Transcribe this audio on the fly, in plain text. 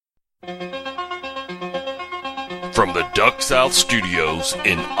From the Duck South Studios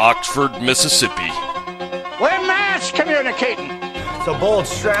in Oxford, Mississippi. We're mass communicating. It's a bold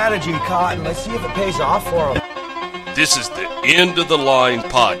strategy, Cotton. Let's see if it pays off for them. This is the End of the Line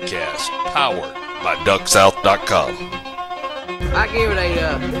podcast, powered by DuckSouth.com. I give it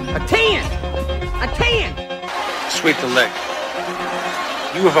a 10. A 10. Sweep the leg.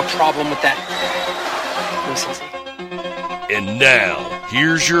 You have a problem with that? Listen. And now,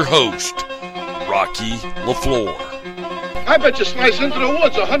 here's your host, Rocky LaFleur. I bet you slice into the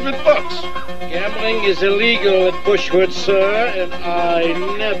woods $100. Gambling is illegal at Bushwood, sir, and I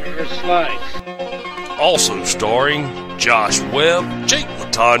never slice. Also starring Josh Webb, Jake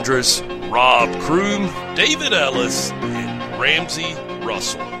Latondras, Rob Kroom, David Ellis, and Ramsey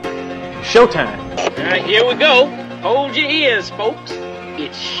Russell. Showtime. All right, here we go. Hold your ears, folks.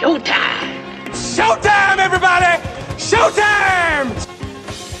 It's showtime. Showtime, everybody! Showtime!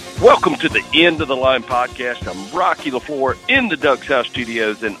 Welcome to the End of the Line podcast. I'm Rocky LaFleur in the Duck South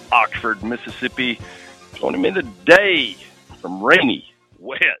Studios in Oxford, Mississippi. Joining me today from rainy,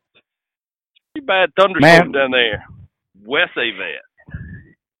 wet, pretty bad thunderstorm down there, Wes Avent.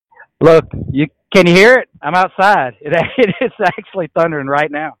 Look, can you hear it? I'm outside. It is actually thundering right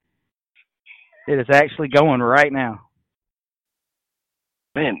now. It is actually going right now.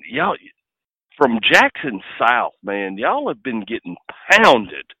 Man, y'all, from Jackson south, man, y'all have been getting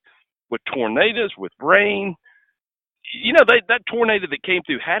pounded with tornadoes, with rain. You know, that tornado that came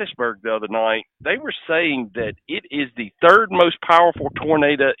through Hattiesburg the other night, they were saying that it is the third most powerful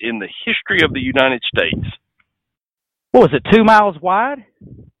tornado in the history of the United States. What was it, 2 miles wide?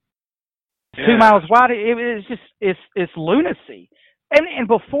 Yeah. 2 miles wide. It's just it's lunacy. And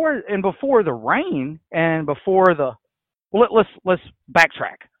before the rain and before the let's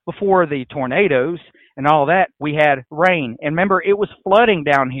backtrack. Before the tornadoes and all that, we had rain. And remember, it was flooding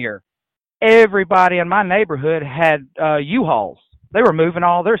down here. Everybody in my neighborhood had U-Hauls. They were moving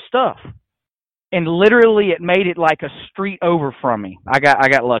all their stuff. And literally it made it like a street over from me. I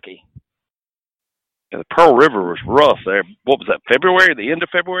got lucky. Yeah, the Pearl River was rough there. What was that, February, the end of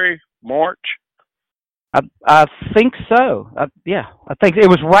February, March? I think so. I think it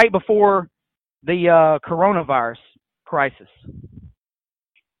was right before the coronavirus crisis.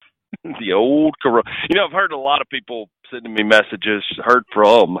 The old corona. You know, I've heard a lot of people sending me messages, heard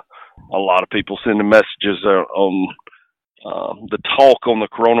from a lot of people sending messages on the talk on the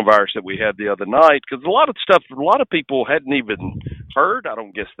coronavirus that we had the other night, because a lot of people hadn't even heard. I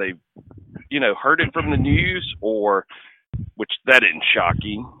don't guess they've, heard it from the news, or, which that isn't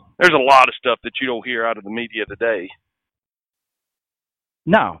shocking. There's a lot of stuff that you don't hear out of the media today.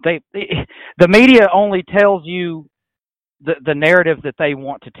 No, the media only tells you the narrative that they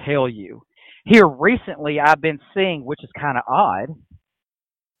want to tell you. Here recently, I've been seeing, which is kind of odd,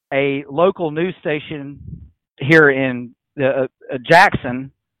 a local news station here in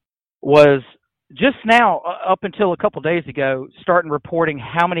Jackson was just now, up until a couple days ago, starting reporting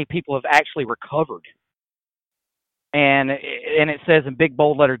how many people have actually recovered. And it says in big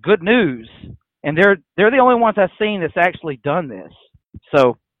bold letter, good news. And they're the only ones I've seen that's actually done this.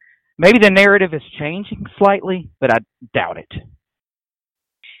 So maybe the narrative is changing slightly, but I doubt it.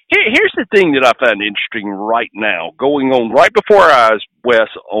 Here's the thing that I found interesting right now, going on right before our eyes, Wes,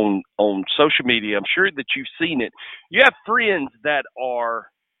 on social media. I'm sure that you've seen it. You have friends that are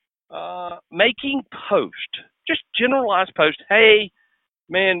making posts, just generalized posts. Hey,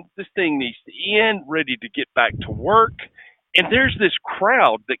 man, this thing needs to end, ready to get back to work. And there's this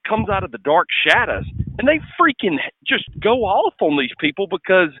crowd that comes out of the dark shadows, and they freaking just go off on these people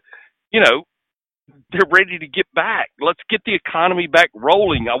because, they're ready to get back. Let's get the economy back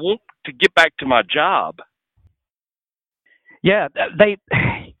rolling. I want to get back to my job. Yeah,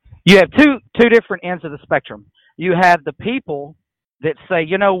 you have two different ends of the spectrum. You have the people that say,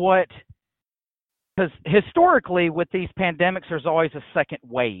 you know what, because historically with these pandemics, there's always a second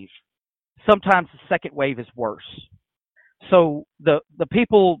wave. Sometimes the second wave is worse. So the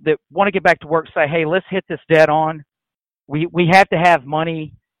people that want to get back to work say, hey, let's hit this dead on. We have to have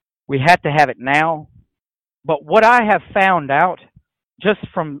money. We have to have it now. But what I have found out, just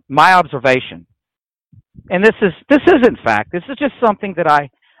from my observation, and this isn't fact, this is just something that I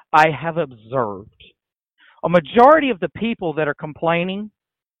have observed. A majority of the people that are complaining,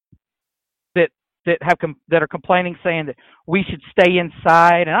 that are complaining, saying that we should stay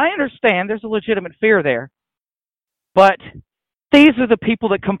inside, and I understand there's a legitimate fear there, but these are the people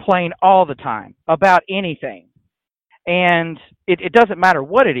that complain all the time about anything. And it doesn't matter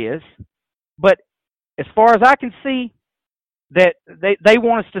what it is, but as far as I can see, that they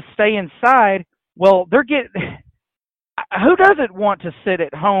want us to stay inside. Well, who doesn't want to sit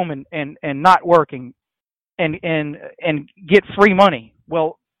at home and not working and get free money?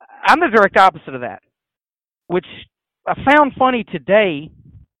 Well, I'm the direct opposite of that, which I found funny today.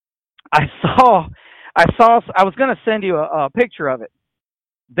 I was going to send you a picture of it.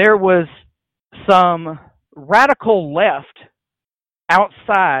 There was some radical left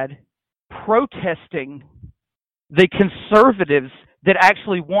outside protesting the conservatives that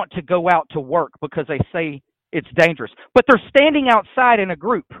actually want to go out to work because they say it's dangerous. But they're standing outside in a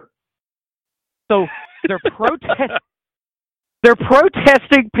group. So they're they're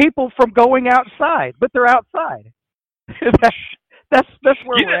protesting people from going outside, but they're outside. That's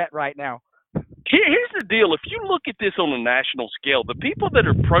where we're at right now. Here's the deal. If you look at this on a national scale, the people that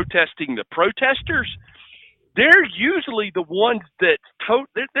are protesting the protesters, they're usually the ones that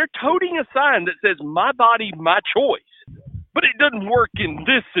they're toting a sign that says "My body, my choice," but it doesn't work in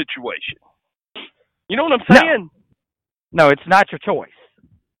this situation. You know what I'm saying? No, it's not your choice.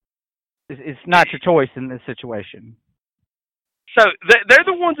 It's not your choice in this situation. So they're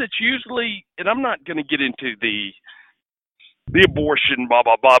the ones that's usually, and I'm not going to get into the abortion, blah,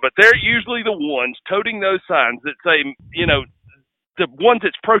 blah, blah, but they're usually the ones toting those signs that say, you know, the ones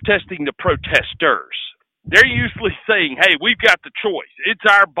that's protesting the protesters. They're usually saying, hey, we've got the choice. It's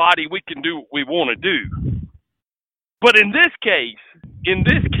our body. We can do what we want to do. But in this case,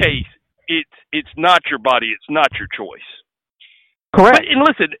 it's not your body. It's not your choice. Correct. But, and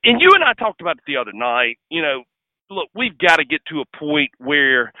listen, and you and I talked about it the other night. You know, look, we've got to get to a point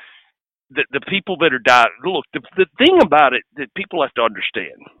where the people that are dying, look, the thing about it that people have to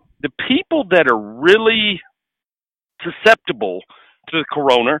understand, the people that are really susceptible to the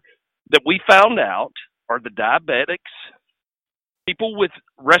corona that we found out are the diabetics, people with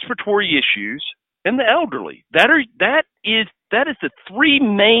respiratory issues, and the elderly. That is the three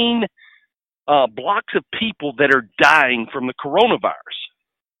main blocks of people that are dying from the coronavirus.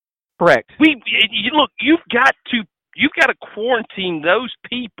 Correct. You've got to quarantine those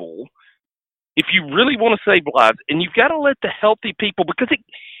people if you really want to save lives, and you've got to let the healthy people, because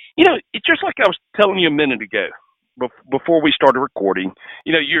it's just like I was telling you a minute ago before we started recording.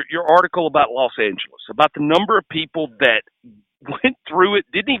 You know, your article about Los Angeles, about the number of people that went through it,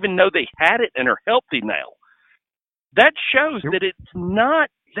 didn't even know they had it, and are healthy now. That shows that it's not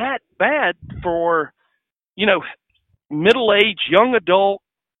that bad for, you know, middle-aged, young adult,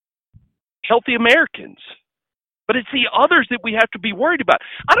 healthy Americans. But it's the others that we have to be worried about.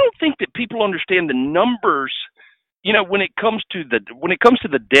 I don't think that people understand the numbers, you know, when it comes to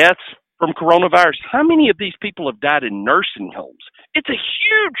the deaths from coronavirus. How many of these people have died in nursing homes? It's a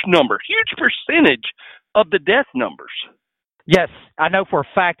huge number, huge percentage of the death numbers. Yes, I know for a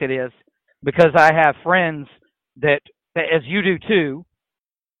fact it is, because I have friends that as you do too,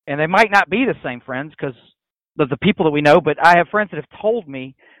 and they might not be the same friends because of the people that we know, but I have friends that have told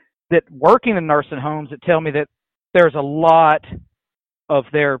me that working in nursing homes that tell me that there's a lot of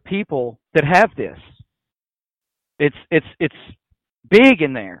their people that have this. It's big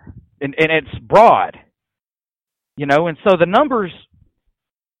in there, and it's broad, you know. And so the numbers.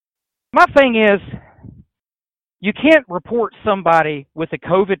 My thing is, you can't report somebody with a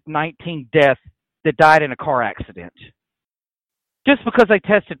COVID-19 death that died in a car accident just because they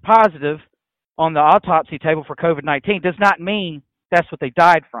tested positive on the autopsy table for COVID-19 does not mean that's what they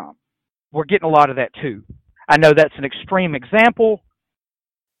died from. We're getting a lot of that too. I know that's an extreme example,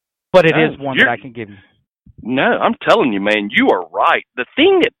 but it is one that I can give you. No, I'm telling you, man, you are right. The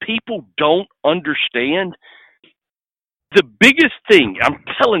thing that people don't understand, the biggest thing, I'm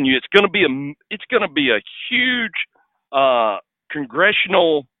telling you, it's going to be a huge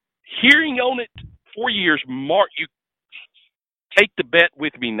congressional hearing on it. 4 years, Mark. You take the bet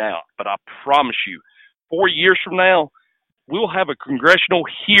with me now, but I promise you, 4 years from now, we'll have a congressional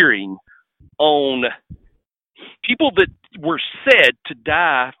hearing on people that were said to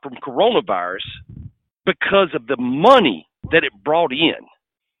die from coronavirus because of the money that it brought in.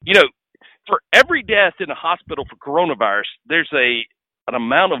 You know, for every death in a hospital for coronavirus, there's an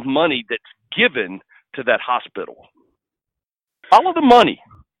amount of money that's given to that hospital. Follow the money.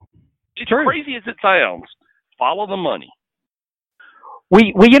 It's crazy as it sounds. Follow the money.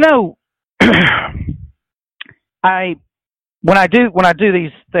 We you know, when I do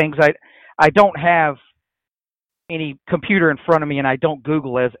these things, I don't have any computer in front of me, and I don't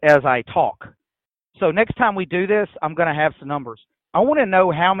Google as I talk. So next time we do this, I'm going to have some numbers. I want to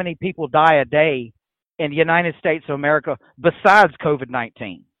know how many people die a day in the United States of America besides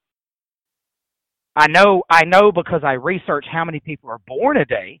COVID-19. I know because I research how many people are born a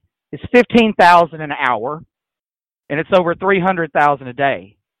day. It's 15,000 an hour, and it's over 300,000 a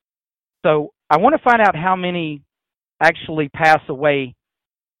day. So I want to find out how many actually pass away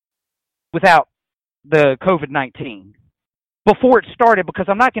without the COVID-19 before it started, because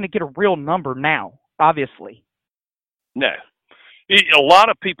I'm not going to get a real number now, obviously. No. A lot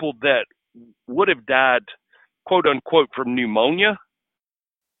of people that would have died, quote unquote, from pneumonia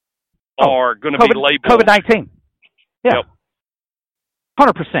are going to be labeled COVID-19. Yeah. Yep.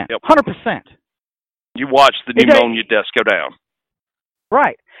 100%. Yep. 100%. You watch the pneumonia deaths go down.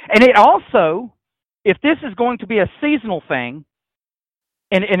 Right. And it also, if this is going to be a seasonal thing,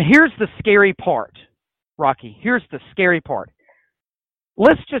 and here's the scary part, Rocky. Here's the scary part.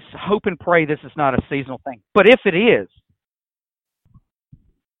 Let's just hope and pray this is not a seasonal thing. But if it is,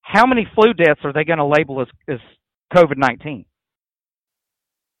 how many flu deaths are they going to label as COVID-19?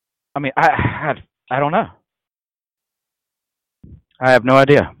 I mean, I don't know. I have no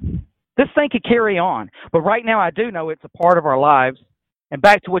idea. This thing could carry on. But right now I do know it's a part of our lives. And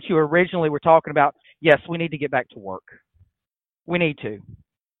back to what you originally were talking about, yes, we need to get back to work. We need to.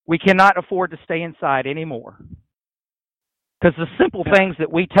 We cannot afford to stay inside anymore. Because the simple things that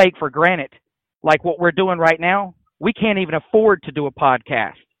we take for granted, like what we're doing right now, we can't even afford to do a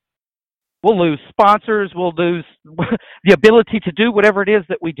podcast. We'll lose sponsors. We'll lose the ability to do whatever it is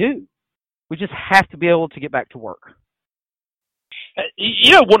that we do. We just have to be able to get back to work.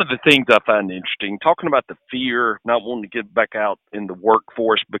 You know, one of the things I find interesting, talking about the fear, not wanting to get back out in the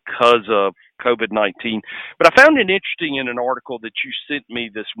workforce because of COVID-19, but I found it interesting in an article that you sent me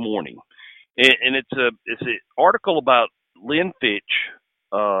this morning, and it's an article about Lynn Fitch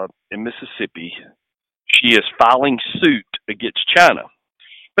in Mississippi. She is filing suit against China,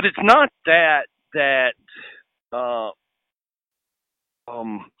 but it's not that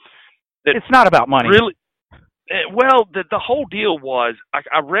it's not about money. Really. Well, the whole deal was,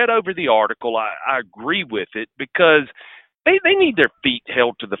 I read over the article. I agree with it because they need their feet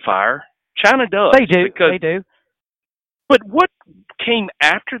held to the fire. China does. They do. They do. But what came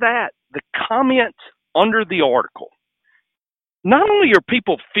after that, the comments under the article, not only are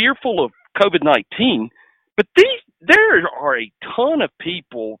people fearful of COVID-19, but there are a ton of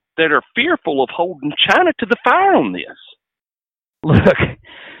people that are fearful of holding China to the fire on this. Look,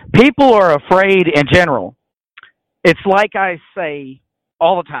 people are afraid in general. It's like I say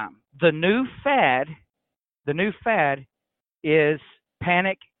all the time. The new fad is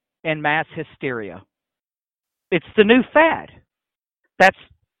panic and mass hysteria. It's the new fad. That's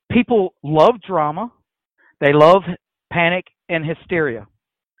people love drama. They love panic and hysteria.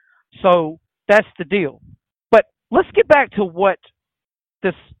 So that's the deal. But let's get back to what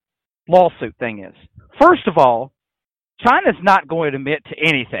this lawsuit thing is. First of all, China's not going to admit to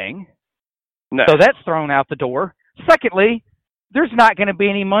anything. No. So that's thrown out the door. Secondly, there's not going to be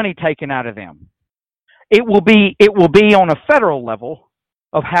any money taken out of them. It will be on a federal level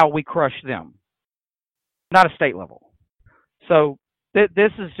of how we crush them, not a state level. So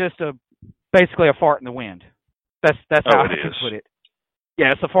this is just basically a fart in the wind. That's how I can put it.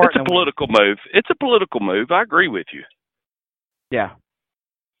 Yeah, it's a fart. It's a political move. It's a political move. I agree with you. Yeah,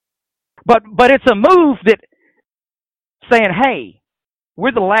 but it's a move that saying, "Hey,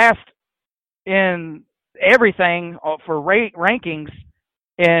 we're the last in everything for rankings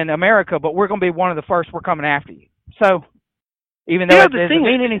in America, but we're going to be one of the first. We're coming after you." So, even though it doesn't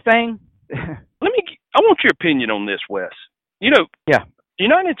mean anything, I want your opinion on this, Wes. You know, the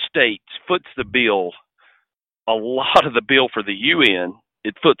United States foots the bill, a lot of the bill for the UN.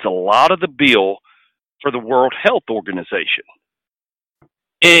 It foots a lot of the bill for the World Health Organization.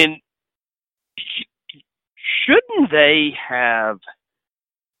 And shouldn't they have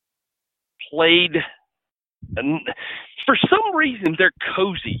played? And for some reason, they're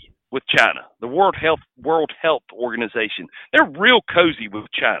cozy with China, the World Health Organization. They're real cozy with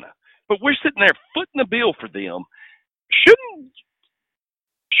China. But we're sitting there footing the bill for them. Shouldn't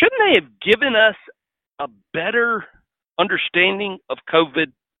they have given us a better understanding of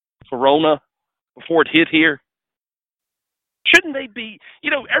COVID, Corona, before it hit here? Shouldn't they be,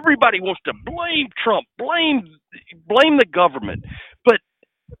 everybody wants to blame Trump, blame the government. But,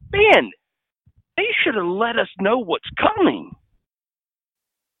 man, they should have let us know what's coming.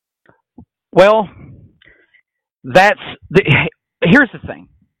 Well, here's the thing.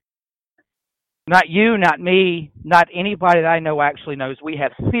 Not you, not me, not anybody that I know actually knows. We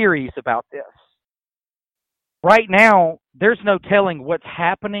have theories about this. Right now, there's no telling what's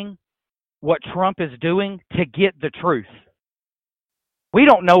happening, what Trump is doing to get the truth. We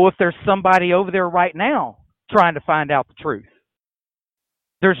don't know if there's somebody over there right now trying to find out the truth.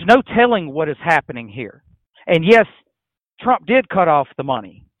 There's no telling what is happening here. And yes, Trump did cut off the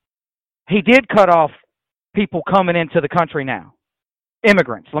money. He did cut off people coming into the country now.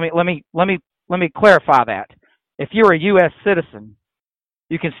 Immigrants. Let me clarify that. if you're a U.S. citizen,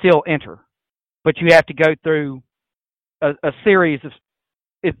 you can still enter, but you have to go through a series of.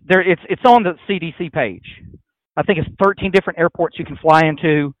 It's on the CDC page. I think it's 13 different airports you can fly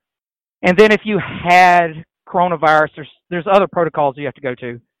into, and then if you had coronavirus, there's other protocols you have to go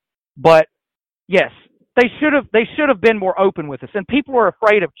to. But yes, they should have been more open with us. And people are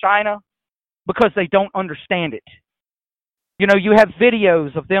afraid of China because they don't understand it. You know, you have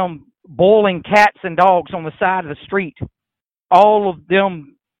videos of them boiling cats and dogs on the side of the street. All of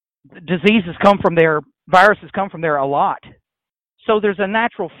them diseases come from there, viruses come from there a lot. So there's a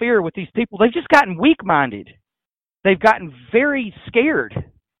natural fear with these people. They've just gotten weak-minded. They've gotten very scared.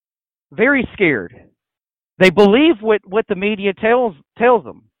 Very scared. They believe what the media tells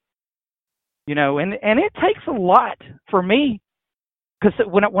them. You know, and it takes a lot for me, because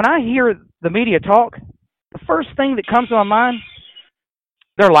when I hear the media talk, the first thing that comes to my mind,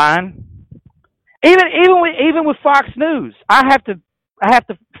 they're lying. Even with Fox News, I have to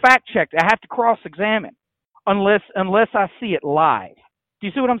fact check. I have to cross-examine unless I see it live. Do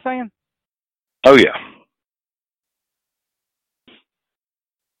you see what I'm saying? Oh yeah,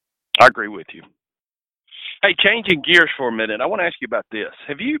 I agree with you. Hey, changing gears for a minute, I want to ask you about this.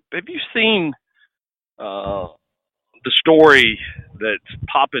 Have you seen the story that's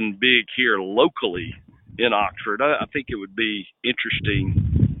popping big here locally in Oxford? I think it would be interesting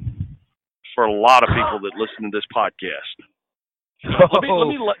for a lot of people that listen to this podcast.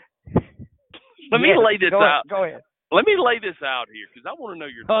 Let me lay this out. Go ahead. Let me lay this out here because I want to know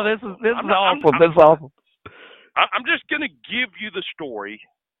your thoughts. Oh, this is awful. This is awful. I'm just going to give you the story.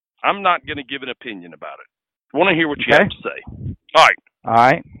 I'm not going to give an opinion about it. I want to hear what you have to say. All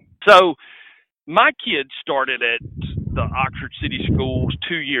right. So my kids started at the Oxford City Schools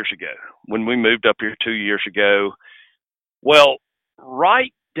 2 years ago when we moved up here 2 years ago. Well,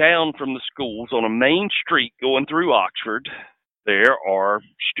 right down from the schools on a main street going through Oxford, there are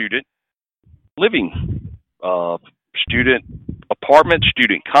student living, student apartments,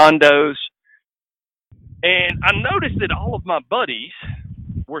 student condos. And I noticed that all of my buddies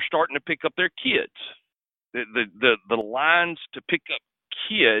were starting to pick up their kids. The lines to pick up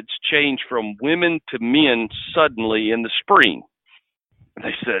kids changed from women to men suddenly in the spring. And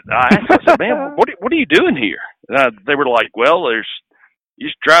they said, I said, man, what are you doing here? And they were like, well, you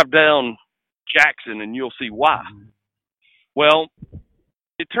just drive down Jackson and you'll see why. Well,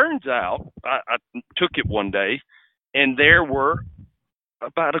 it turns out I took it one day, and there were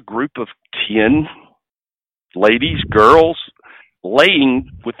about a group of 10 ladies, girls, laying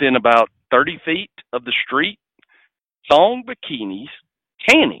within about 30 feet of the street, thong bikinis,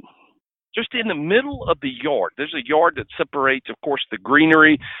 tanning, just in the middle of the yard. There's a yard that separates, of course, the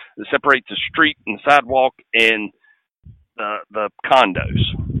greenery, that separates the street and the sidewalk and the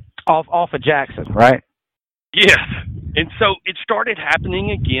condos. Off of Jackson, right? Yes. And so it started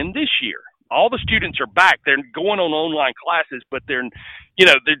happening again this year. All the students are back. They're going on online classes, but they're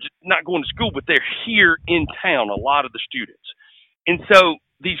just not going to school, but they're here in town, a lot of the students. And so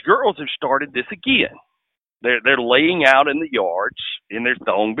these girls have started this again. They're laying out in the yards in their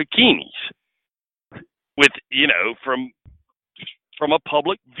thong bikinis with, from a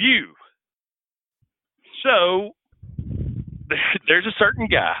public view. So there's a certain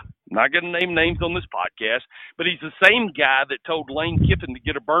guy, I'm not going to name names on this podcast, but he's the same guy that told Lane Kiffin to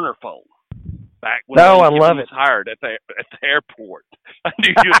get a burner phone back when Lane Kiffin was hired at the airport. I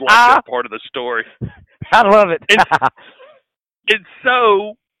knew you'd like that part of the story. I love it. And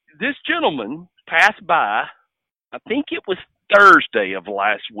so this gentleman passed by, I think it was Thursday of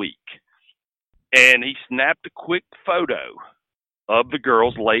last week, and he snapped a quick photo of the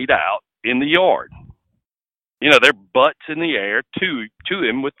girls laid out in the yard. Their butts in the air to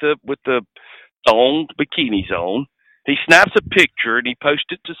him with the thong bikinis on. He snaps a picture and he posts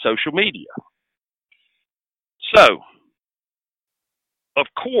it to social media. So, of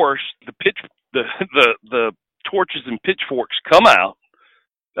course, the torches and pitchforks come out.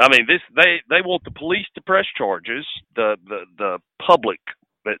 I mean, they want the police to press charges. The public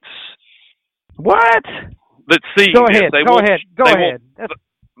that's seeing Go ahead. Go ahead.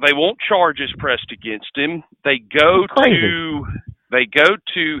 They want charges pressed against him. They go to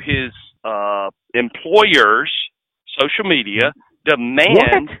his employer's social media,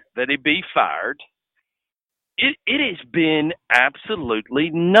 demand that he be fired. It has been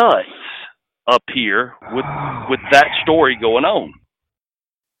absolutely nuts up here with that story going on.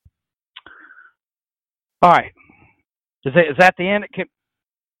 All right. Is that the end? Yep.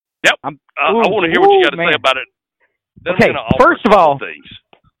 I want to hear what you got to say about it. Then okay.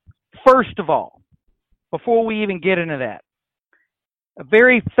 First of all, before we even get into that, a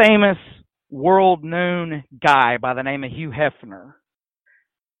very famous world-known guy by the name of Hugh Hefner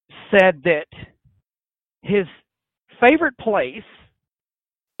said that his favorite place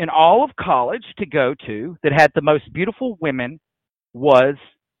in all of college to go to that had the most beautiful women was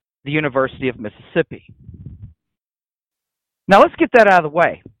the University of Mississippi. Now let's get that out of the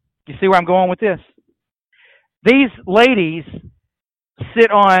way. You see where I'm going with this? These ladies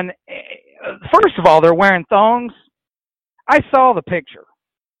sit on, first of all, they're wearing thongs. I saw the picture.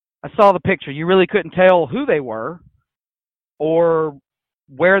 You really couldn't tell who they were or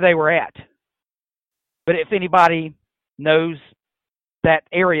where they were at. But if anybody knows that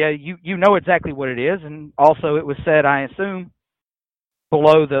area, you know exactly what it is. And also it was said, I assume,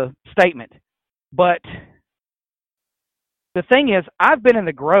 below the statement. But the thing is, I've been in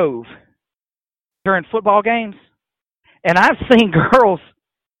the Grove during football games, and I've seen girls,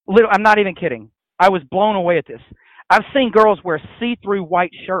 I'm not even kidding. I was blown away at this. I've seen girls wear see-through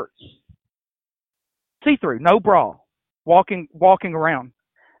white shirts. See-through, no bra, walking around.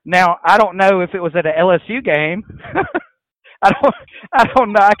 Now, I don't know if it was at an LSU game. I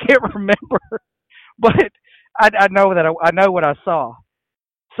don't know. I can't remember. But I know that I know what I saw.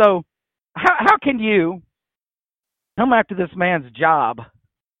 So how can you come after this man's job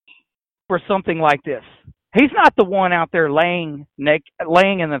for something like this? He's not the one out there laying in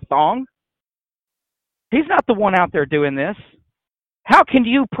the thong. He's not the one out there doing this. How can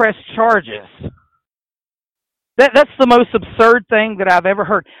you press charges? That's the most absurd thing that I've ever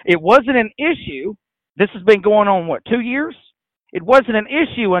heard. It wasn't an issue. This has been going on, 2 years? It wasn't an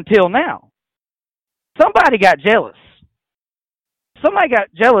issue until now. Somebody got jealous. Somebody got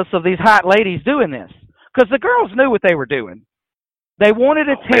jealous of these hot ladies doing this because the girls knew what they were doing. They wanted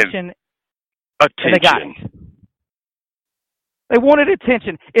attention, and they got it. They wanted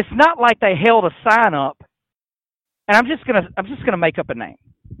attention. It's not like they held a sign up, and I'm just gonna make up a name,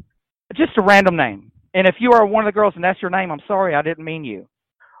 just a random name. And if you are one of the girls and that's your name, I'm sorry, I didn't mean you.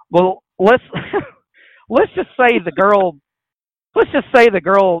 Well, let's just say the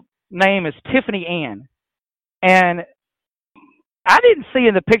girl name is Tiffany Ann, and I didn't see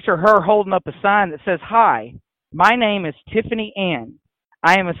in the picture her holding up a sign that says, "Hi, my name is Tiffany Ann.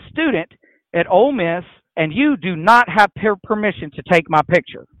 I am a student at Ole Miss, and you do not have permission to take my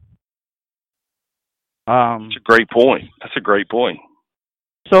picture." That's a great point.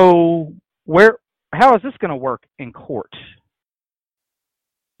 So how is this going to work in court?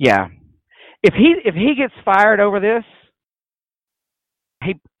 Yeah. If he gets fired over this,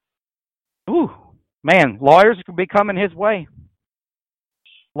 lawyers could be coming his way.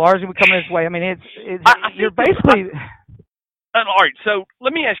 I mean, you're basically. All right, so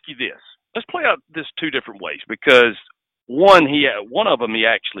let me ask you this. Let's play out this two different ways because one of them he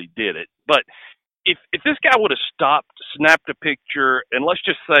actually did it. But if this guy would have stopped, snapped a picture, and let's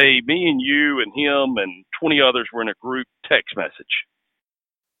just say me and you and him and 20 others were in a group text message.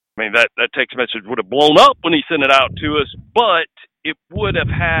 I mean, that text message would have blown up when he sent it out to us, but it would have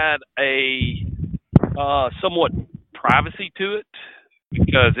had a somewhat privacy to it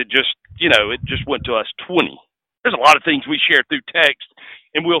because it just went to us 20. There's a lot of things we share through text,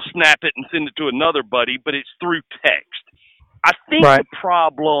 and we'll snap it and send it to another buddy, but it's through text. I think The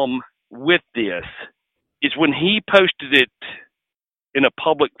problem with this is when he posted it in a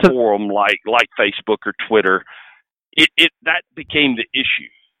public forum like Facebook or Twitter, that became the issue.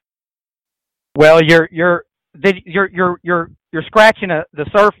 Well, you're scratching the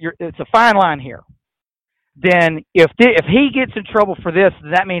surf. It's a fine line here. Then if he gets in trouble for this,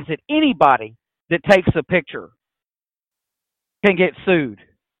 that means that anybody that takes a picture can get sued.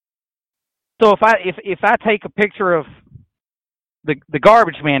 So if I take a picture of the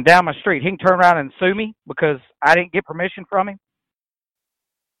garbage man down my street, he can turn around and sue me because I didn't get permission from him.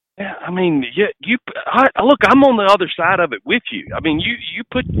 Yeah, I mean, look, I'm on the other side of it with you. I mean,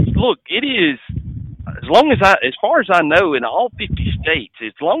 it is as far as I know, in all 50 states,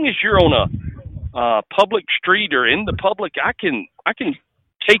 as long as you're on a public street or in the public, I can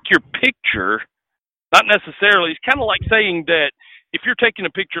take your picture. Not necessarily. It's kind of like saying that if you're taking a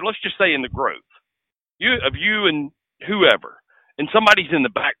picture, let's just say in the Grove, of you and whoever, and somebody's in the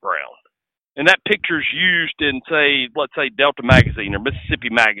background, and that picture's used in, let's say Delta Magazine or Mississippi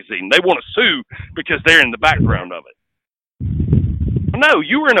Magazine. They want to sue because they're in the background of it. No,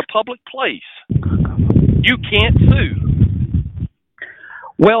 you were in a public place. You can't sue.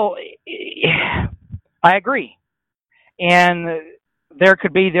 Well, I agree. And there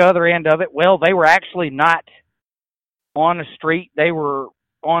could be the other end of it. Well, they were actually not on the street. They were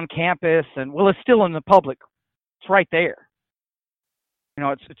on campus, and it's still in the public. It's right there.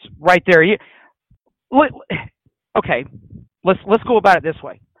 It's right there. Okay, let's go about it this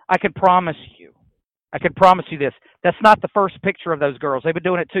way. I could promise you this. That's not the first picture of those girls. They've been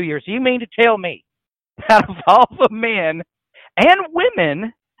doing it 2 years. You mean to tell me, out of all the men and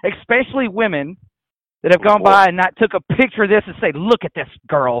women, especially women, that have gone by and not took a picture of this and say, look at this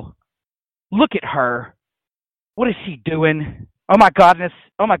girl. Look at her. What is she doing? Oh my goodness.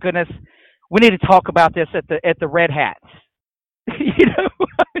 We need to talk about this at the Red Hats. You know,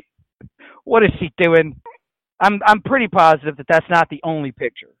 what is she doing? I'm pretty positive that that's not the only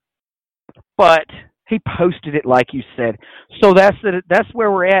picture. But he posted it like you said. So that's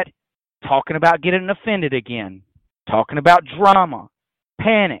where we're at, talking about getting offended again, talking about drama,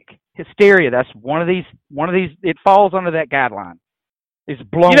 panic, hysteria. That's one of these. It falls under that guideline. It's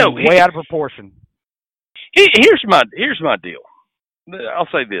blown way out of proportion. Here's my deal. I'll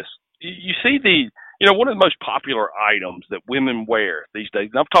say this. You see one of the most popular items that women wear these days,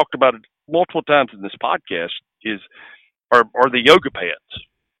 and I've talked about it multiple times in this podcast, are the yoga pants.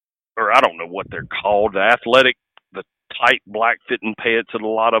 Or I don't know what they're called, the tight black fitting pants that a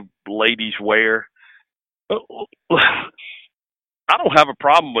lot of ladies wear. I don't have a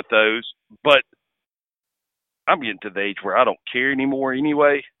problem with those, but I'm getting to the age where I don't care anymore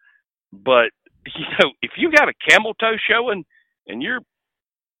anyway. But, if you got a camel toe showing and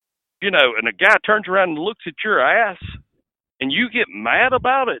and a guy turns around and looks at your ass and you get mad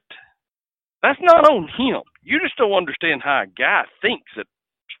about it, that's not on him. You just don't understand how a guy thinks at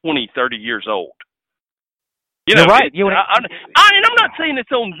 20, 30 years old. You're right. And I'm not saying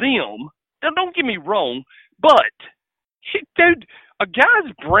it's on them. Don't get me wrong, but dude, a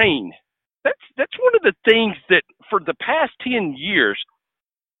guy's brain, that's one of the things that for the past 10 years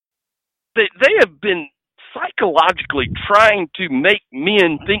that they have been psychologically trying to make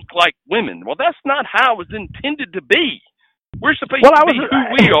men think like women. Well, that's not how it was intended to be. We're supposed to be who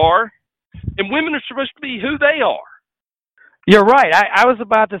we are, and women are supposed to be who they are. You're right. I was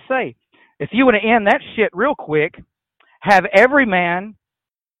about to say, if you want to end that shit real quick, have every man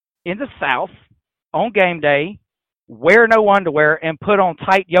in the South on game day wear no underwear and put on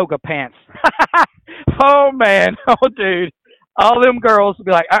tight yoga pants. Oh, man. Oh, dude. All them girls will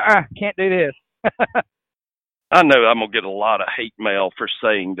be like, can't do this. I know I'm going to get a lot of hate mail for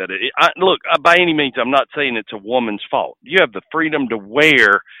saying that. Look, by any means, I'm not saying it's a woman's fault. You have the freedom to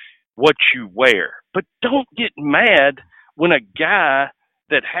wear what you wear. But don't get mad when a guy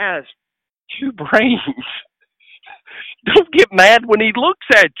that has two brains, don't get mad when he looks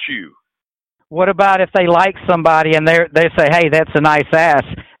at you. What about if they like somebody and they say, hey, that's a nice ass?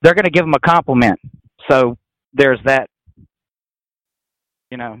 They're going to give them a compliment. So there's that.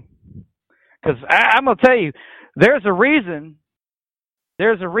 Because I'm going to tell you, there's a reason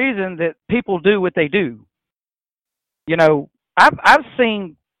that people do what they do. I've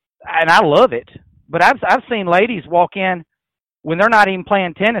seen, and I love it, but I've seen ladies walk in when they're not even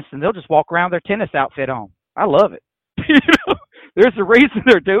playing tennis, and they'll just walk around with their tennis outfit on. I love it. There's a reason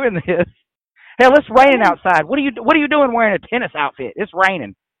they're doing this. Hell, it's raining outside. What are you doing wearing a tennis outfit? It's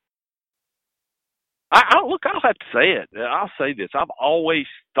raining. I'll have to say it. I'll say this. I've always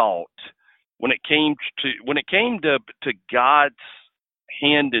thought when it came to God's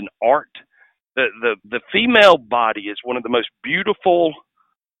hand in art, the female body is one of the most beautiful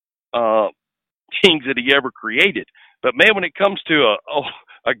things that he ever created. But man, when it comes to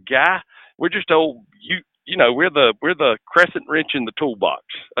a guy, we're just we're the crescent wrench in the toolbox.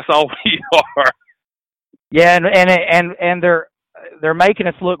 That's all we are. Yeah, and they're making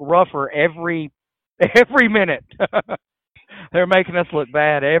us look rougher every minute. They're making us look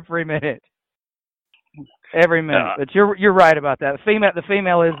bad every minute. But you're right about that. The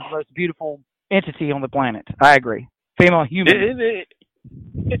female is the most beautiful entity on the planet. I agree. Female human.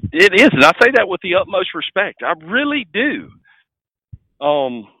 It is, and I say that with the utmost respect. I really do.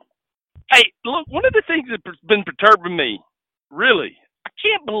 Hey, look, one of the things that's been perturbing me, really, I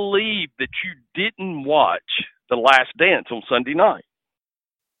can't believe that you didn't watch The Last Dance on Sunday night.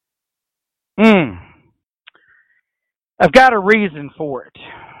 I've got a reason for it.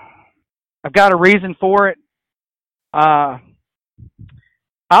 I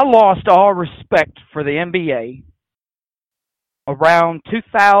lost all respect for the NBA around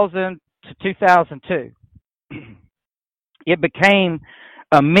 2000 to 2002. It became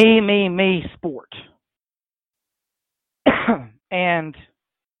a me sport. And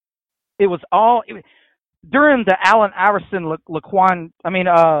it was all during the Allen Iverson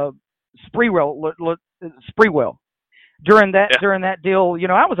Sprewell. During that deal,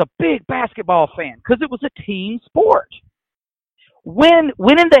 I was a big basketball fan because it was a team sport. When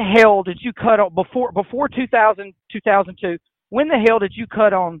in the hell did you cut on before 2000, 2002? When the hell did you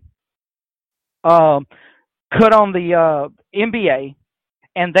cut on the NBA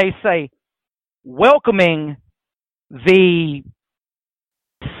and they say, welcoming the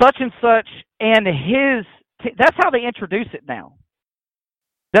such and such and his. That's how they introduce it now.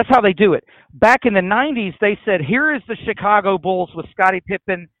 That's how they do it. Back in the 90s, they said, here is the Chicago Bulls with Scottie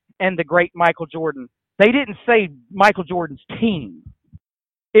Pippen and the great Michael Jordan. They didn't say Michael Jordan's team.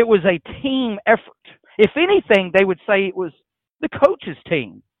 It was a team effort. If anything, they would say it was the coach's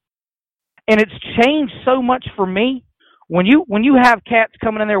team. And it's changed so much for me. When you have cats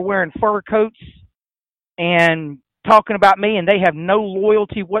coming in there wearing fur coats and talking about me, and they have no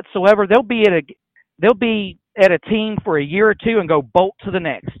loyalty whatsoever, they'll be at a team for a year or two and go bolt to the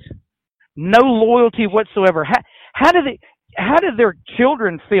next. No loyalty whatsoever. How do their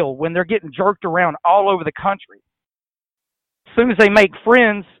children feel when they're getting jerked around all over the country? As soon as they make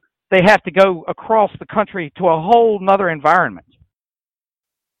friends, they have to go across the country to a whole nother environment.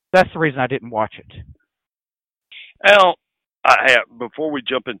 That's the reason I didn't watch it. Al, before we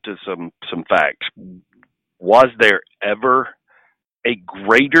jump into some facts, was there ever a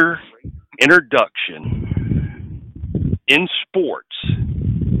greater introduction in sports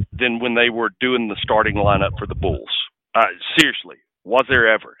than when they were doing the starting lineup for the Bulls? Seriously, was there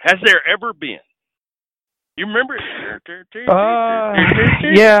ever? Has there ever been? You remember it?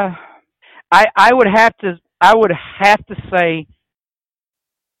 Yeah. I would have to say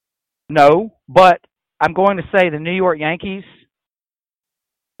no, but I'm going to say the New York Yankees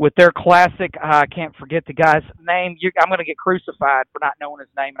with their classic, I can't forget the guy's name. I'm going to get crucified for not knowing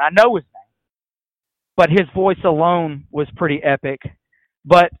his name, and I know his name. But his voice alone was pretty epic.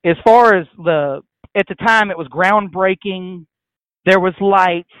 But as far as at the time, it was groundbreaking. There was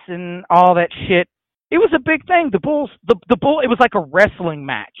lights and all that shit. It was a big thing. The Bulls, it was like a wrestling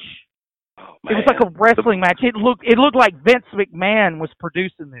match. Oh, it was like a wrestling match. It looked like Vince McMahon was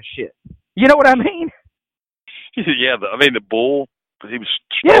producing this shit. You know what I mean? Yeah, the Bull, he was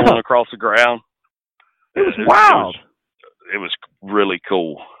strolling across the ground. It was wild. It was really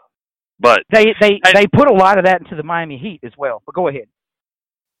cool. But they put a lot of that into the Miami Heat as well. But go ahead.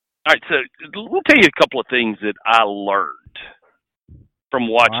 All right, so we'll tell you a couple of things that I learned from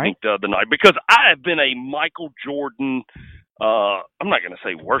watching it the other night, because I have been a Michael Jordan, I'm not going to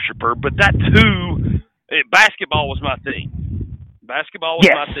say worshiper, but that's basketball was my thing. Basketball was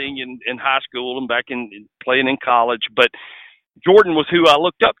my thing in high school and back in playing in college, but Jordan was who I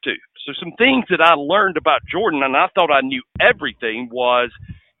looked up to. So some things that I learned about Jordan, and I thought I knew everything, was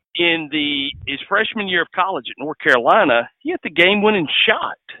in his freshman year of college at North Carolina, he had the game-winning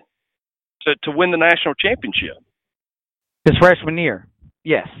shot to win the national championship. His freshman year.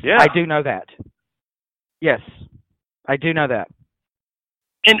 Yes. Yeah. I do know that. Yes. I do know that.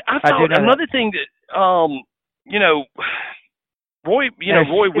 And I thought another thing that, Roy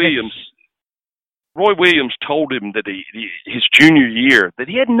Williams told him that his junior year that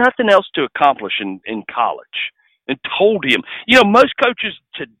he had nothing else to accomplish in college, and told him, most coaches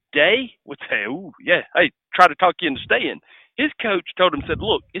today would say, try to talk you into staying. His coach told him, said,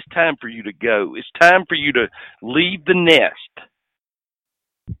 look, it's time for you to go. It's time for you to leave the nest,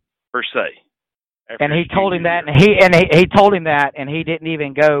 per se. And he told him that, and he told him that, and he didn't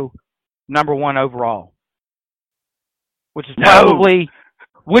even go number one overall, which is probably,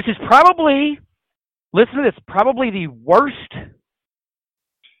 listen to this, probably the worst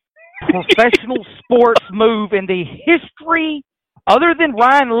professional sports move in the history, other than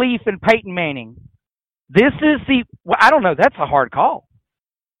Ryan Leaf and Peyton Manning. This is I don't know. That's a hard call.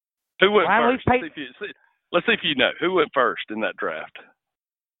 Who went first? Let's see if you know. Who went first in that draft?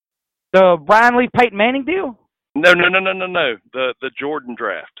 The Ryan Leaf, Peyton Manning deal? No. The Jordan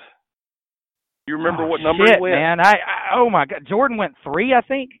draft. You remember what number he went? Man. Oh my God. Jordan went 3, I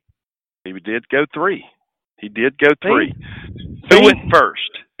think. He did go 3. Who went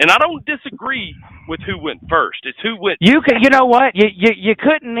first? And I don't disagree with who went first. It's who went. You know what? You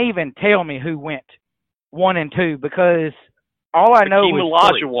couldn't even tell me who went 1 and 2, because all I know is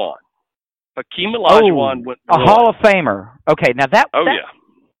Hakeem Olajuwon went a Hall of Famer. Okay, now yeah.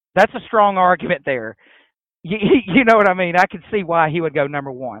 That's a strong argument there. You know what I mean? I can see why he would go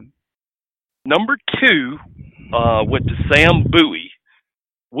number 1. Number 2 went to Sam Bowie,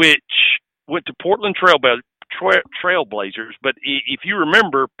 which went to Portland Trailblazers. But if you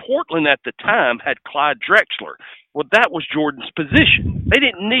remember, Portland at the time had Clyde Drexler. Well, that was Jordan's position. They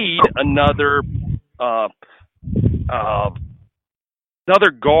didn't need another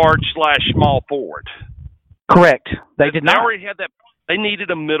guard / small forward. Correct. They did not. They already had that. They needed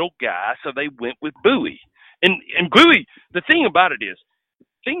a middle guy, so they went with Bowie. And Bowie, the thing about it is, the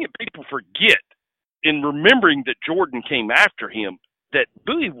thing that people forget in remembering that Jordan came after him, that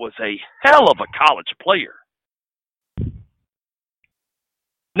Bowie was a hell of a college player.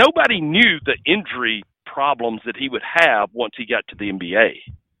 nobody knew the injury problems that he would have once he got to the NBA.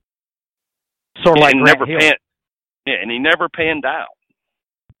 Sort of like Grant Hill. And he never panned out.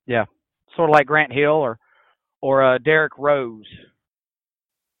 Yeah, sort of like Grant Hill or Derrick Rose.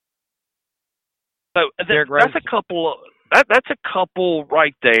 So that's a couple. That's a couple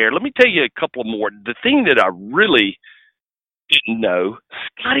right there. Let me tell you a couple more. The thing that I really didn't know: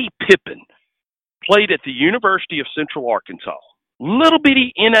 Scottie Pippen played at the University of Central Arkansas, little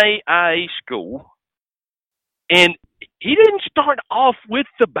bitty NAIA school, and he didn't start off with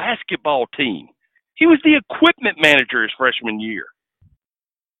the basketball team. He was the equipment manager his freshman year.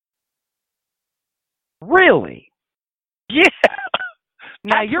 Really? Yeah.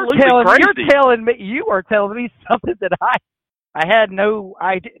 Now you are telling me something that I had no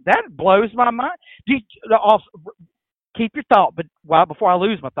idea. That blows my mind. Keep your thought, but before I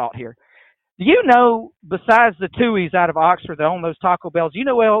lose my thought here, do you know, besides the Tuohys out of Oxford that own those Taco Bells, you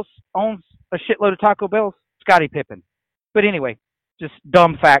know who else owns a shitload of Taco Bells? Scottie Pippen. But anyway, just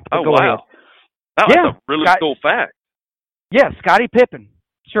dumb fact. But go ahead. That's a really cool fact. Yeah, Scottie Pippen.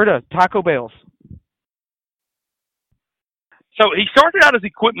 Sure does. Taco Bells. So he started out as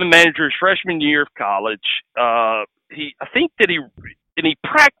equipment manager his freshman year of college. He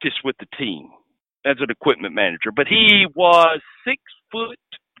practiced with the team as an equipment manager, but he was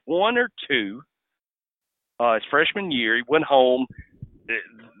 6'1" or 2 his freshman year. He went home.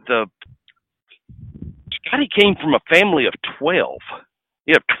 Scotty came from a family of 12.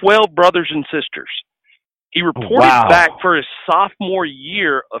 He had 12 brothers and sisters. He reported back for his sophomore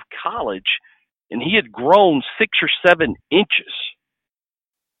year of college, and he had grown 6 or 7 inches.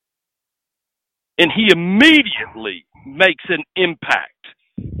 And he immediately makes an impact.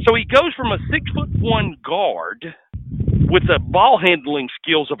 So he goes from a 6'1" guard with the ball handling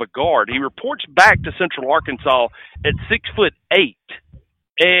skills of a guard. He reports back to Central Arkansas at 6'8",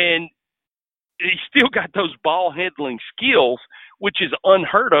 and he still got those ball handling skills, which is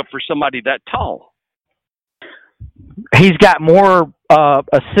unheard of for somebody that tall. He's got more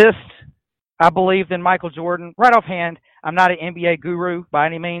assists, I believe, than Michael Jordan. Right offhand, I'm not an NBA guru by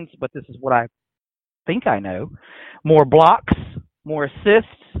any means, but this is what I think I know. More blocks, more assists.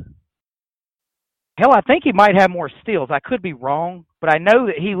 Hell, I think he might have more steals. I could be wrong, but I know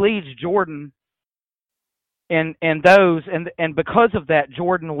that he leads Jordan in those, and because of that,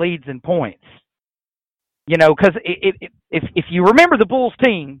 Jordan leads in points. You know, because if you remember the Bulls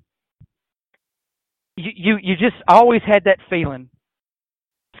team, you just always had that feeling.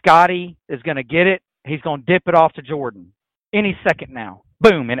 Scotty is going to get it. He's going to dip it off to Jordan any second now.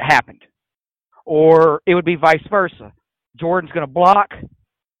 Boom, and it happened. Or it would be vice versa. Jordan's going to block,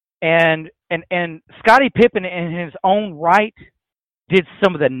 and Scottie Pippen in his own right did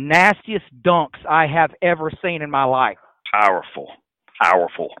some of the nastiest dunks I have ever seen in my life. Powerful.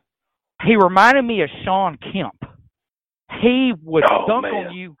 He reminded me of Sean Kemp. He would dunk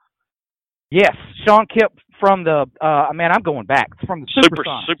on you. Yes, Sean Kemp from the I'm going back from the Super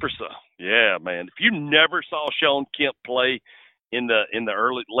Sons. Yeah, man. If you never saw Sean Kemp play in the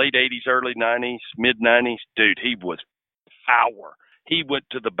late 80s, early 90s, mid 90s, dude, he was power. He went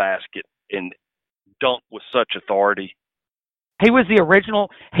to the basket and dunked with such authority. He was the original.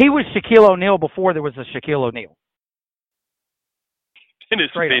 He was Shaquille O'Neal before there was a Shaquille O'Neal. And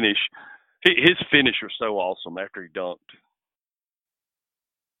his finish was so awesome after he dunked.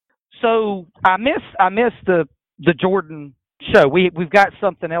 So I miss the Jordan show. We've got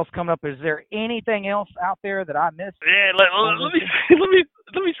something else coming up. Is there anything else out there that I missed? Yeah,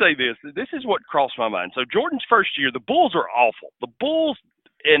 let me say this. This is what crossed my mind. So Jordan's first year, the Bulls are awful. The Bulls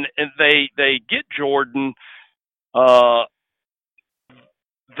and they get Jordan. The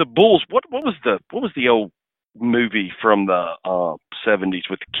Bulls. What was the old movie from the 70s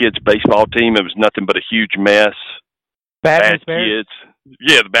with the kids' baseball team? It was nothing but a huge mess. Bad News Bears? Kids.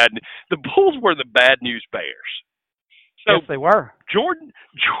 Yeah, the Bulls were the Bad News Bears. So yes, they were. Jordan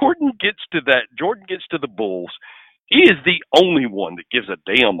gets to the Bulls. He is the only one that gives a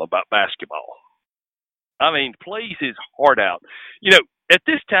damn about basketball. I mean, plays his heart out. You know, at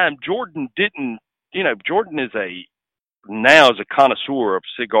this time, Jordan is now a connoisseur of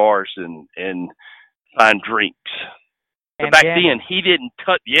cigars and fine drinks. But back then, he didn't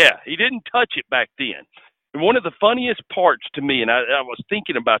touch it back then. And one of the funniest parts to me, and I was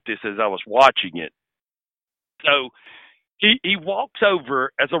thinking about this as I was watching it. So he walks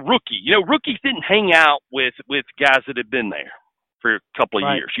over as a rookie. You know, rookies didn't hang out with guys that had been there for a couple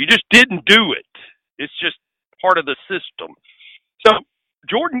of years. You just didn't do it. It's just part of the system. So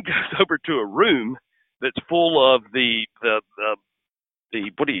Jordan goes over to a room that's full of the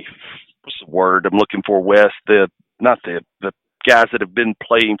what's the word I'm looking for, Wes? The guys that have been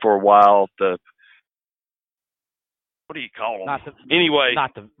playing for a while. What do you call them?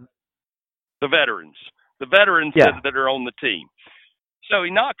 The veterans. The veterans that are on the team. So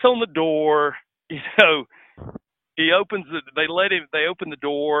he knocks on the door. He opens they open the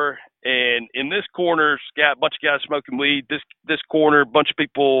door, and in this corner, got a bunch of guys smoking weed. This corner, a bunch of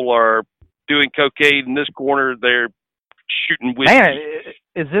people are doing cocaine. In this corner, they're shooting whiskey. Man,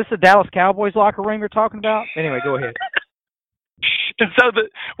 is this the Dallas Cowboys locker room you're talking about? Anyway, go ahead. And so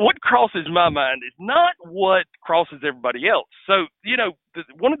what crosses my mind is not what crosses everybody else. So,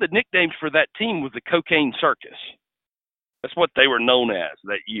 one of the nicknames for that team was the Cocaine Circus. That's what they were known as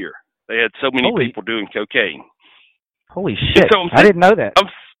that year. They had so many people doing cocaine. Holy shit. So I didn't know that.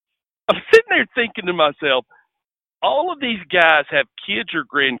 I'm sitting there thinking to myself, all of these guys have kids or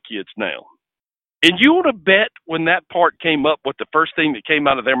grandkids now. And you would have bet when that part came up, what the first thing that came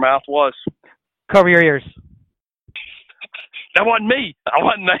out of their mouth was? Cover your ears. That wasn't me. I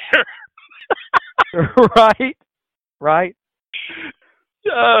wasn't there. Right.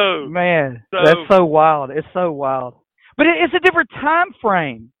 Oh, man, that's so wild. It's so wild. But it's a different time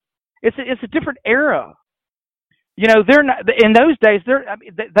frame. It's a different era. They're not in those days.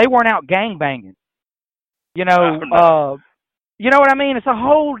 They weren't out gangbanging. You know what I mean? It's a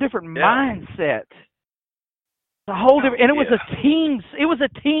whole different mindset. It's a whole different, and it was a team. It was a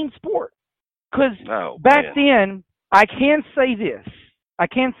team sport. Because back then, I can say this.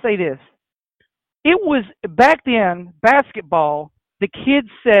 It was back then basketball. The kids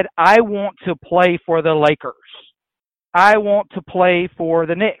said, "I want to play for the Lakers. I want to play for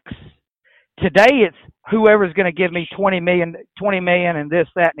the Knicks." Today, it's whoever's going to give me $20 million, and this,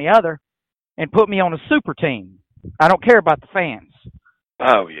 that, and the other, and put me on a super team. I don't care about the fans.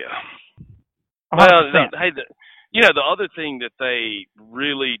 Oh yeah. 100%. Well, the other thing that they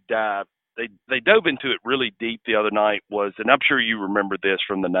really they dove into it really deep the other night was, and I'm sure you remember this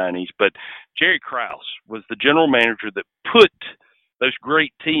from the 90s, but Jerry Krause was the general manager that put those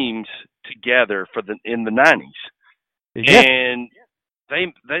great teams together in the 90s. Yeah. And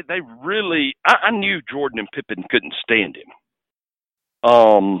they really, I knew Jordan and Pippen couldn't stand him.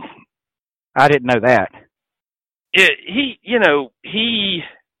 I didn't know that.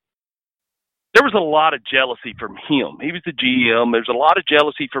 There was a lot of jealousy from him. He was the GM. There's a lot of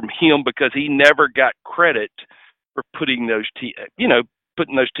jealousy from him because he never got credit for putting those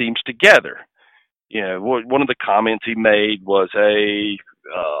teams together. One of the comments he made was, "Hey,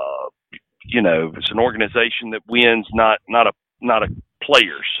 it's an organization that wins, not a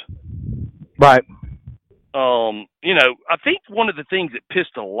players." Right. I think one of the things that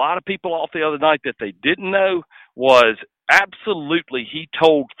pissed a lot of people off the other night that they didn't know was absolutely he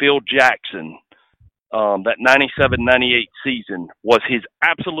told Phil Jackson that 97-98 season was his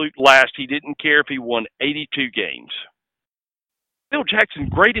absolute last. He didn't care if he won 82 games. Phil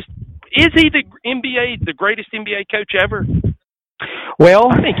Jackson, is he the greatest NBA coach ever?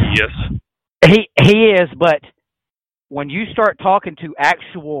 Well, I think he is. He is, but when you start talking to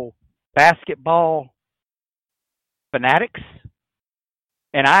actual basketball fanatics,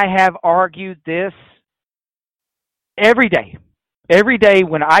 and I have argued this every day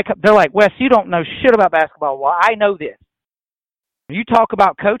when they're like, "Wes, you don't know shit about basketball." Well, I know this. When you talk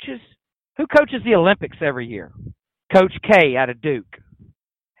about coaches, who coaches the Olympics every year? Coach K out of Duke.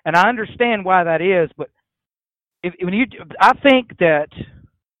 And I understand why that is, but I think that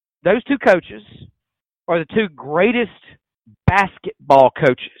those two coaches are the two greatest basketball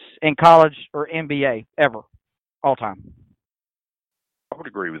coaches in college or NBA ever, all time. I would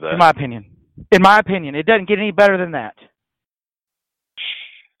agree with that. In my opinion, it doesn't get any better than that.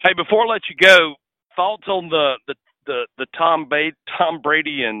 Hey, before I let you go, thoughts on the Tom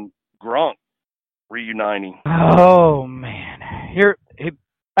Brady and Gronk reuniting? Oh man,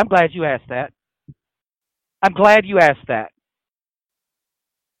 I'm glad you asked that.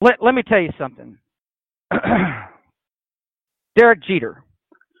 Let me tell you something. Derek Jeter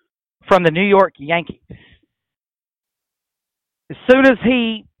from the New York Yankees. As soon as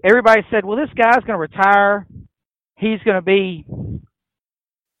everybody said, "Well, this guy's going to retire. He's going to be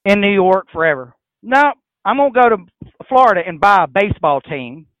in New York forever." No, I'm going to go to Florida and buy a baseball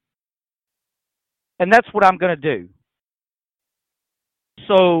team. And that's what I'm going to do.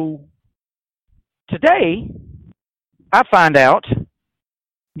 So today, I find out,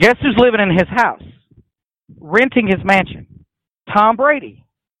 guess who's living in his house, renting his mansion? Tom Brady.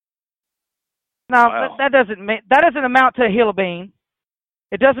 Now, wow. that doesn't amount to a hill of beans.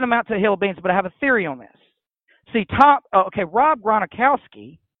 It doesn't amount to a hill of beans, but I have a theory on this. See, Rob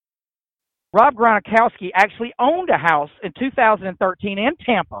Gronkowski actually owned a house in 2013 in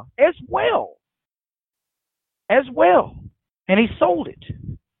Tampa as well. And and he sold it.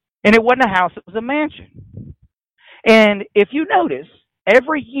 And it wasn't a house, it was a mansion. And if you notice,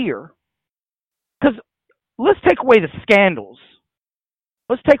 every year, because let's take away the scandals.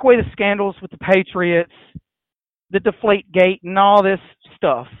 Let's take away the scandals with the Patriots, the Deflategate, and all this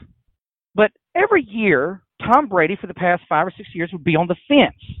stuff. But every year, Tom Brady, for the past 5 or 6 years, would be on the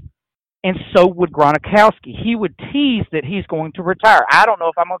fence. And so would Gronkowski. He would tease that he's going to retire. I don't know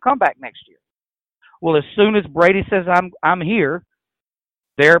if I'm going to come back next year. Well, as soon as Brady says I'm here,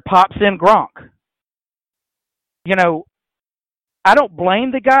 there pops in Gronk. You know, I don't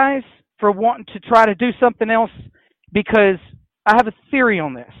blame the guys for wanting to try to do something else, because I have a theory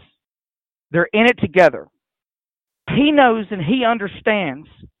on this. They're in it together. He knows and he understands,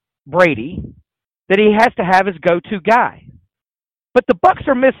 Brady, that he has to have his go-to guy. But the Bucs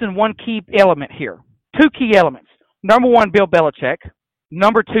are missing one key element here. 2 key elements. Number 1, Bill Belichick.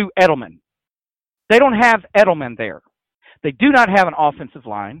 Number 2, Edelman. They don't have Edelman there. They do not have an offensive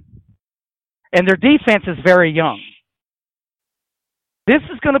line. And their defense is very young. This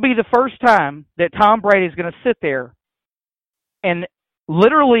is going to be the first time that Tom Brady is going to sit there and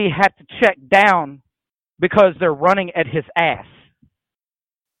literally have to check down because they're running at his ass.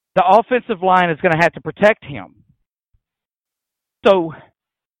 The offensive line is going to have to protect him. So,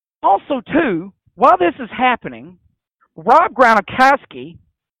 also, too, while this is happening, Rob Gronkowski,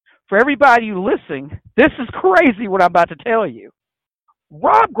 for everybody you listening, this is crazy what I'm about to tell you.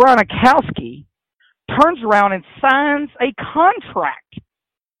 Rob Gronkowski turns around and signs a contract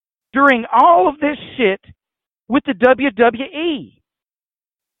during all of this shit with the WWE.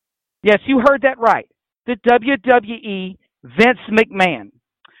 Yes, you heard that right. The WWE, Vince McMahon.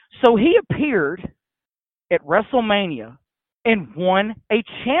 So he appeared at WrestleMania and won a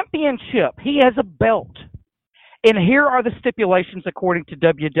championship. He has a belt. And here are the stipulations according to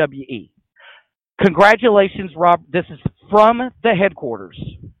WWE. Congratulations, Rob. This is from the headquarters.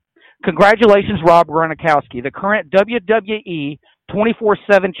 Congratulations, Rob Gronkowski, the current WWE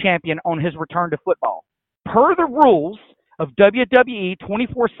 24/7 champion, on his return to football. Per the rules of WWE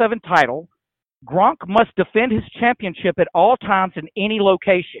 24/7 title, Gronk must defend his championship at all times in any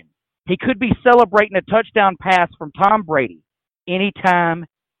location. He could be celebrating a touchdown pass from Tom Brady anytime,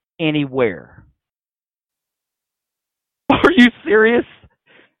 anywhere. Are you serious?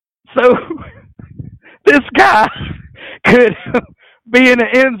 So this guy could be in the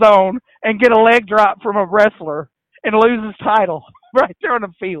end zone and get a leg drop from a wrestler and lose his title right there on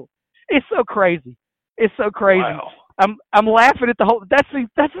the field. It's so crazy. It's so crazy. Wow. I'm laughing at the whole. That's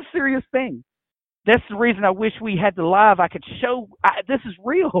a serious thing. That's the reason I wish we had the live. I could show this is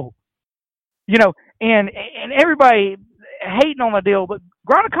real. You know, and everybody hating on the deal, but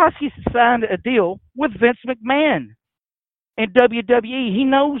Gronkowski signed a deal with Vince McMahon and WWE. He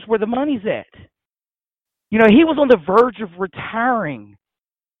knows where the money's at. You know, he was on the verge of retiring,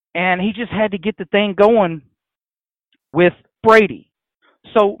 and he just had to get the thing going with Brady.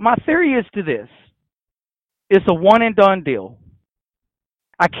 So my theory is to this. It's a one-and-done deal.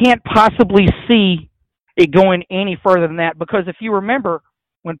 I can't possibly see it going any further than that, because if you remember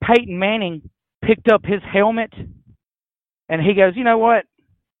when Peyton Manning picked up his helmet and he goes, you know what,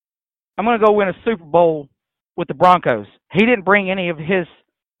 I'm going to go win a Super Bowl with the Broncos. He didn't bring any of his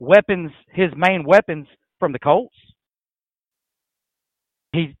weapons, his main weapons, from the Colts.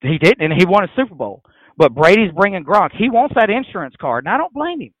 He didn't, and he won a Super Bowl. But Brady's bringing Gronk. He wants that insurance card, and I don't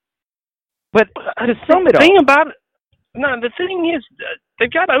blame him. But to sum it up, the thing is,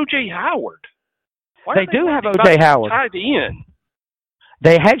 they've got O.J. Howard. They do have O.J. Howard. Tied in.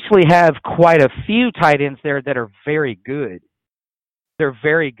 They actually have quite a few tight ends there that are very good. They're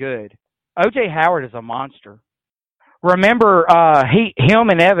very good. O.J. Howard is a monster. Remember, him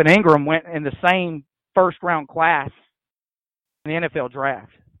and Evan Ingram went in the same first-round class in the NFL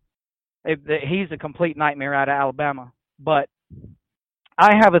draft. He's a complete nightmare out of Alabama. But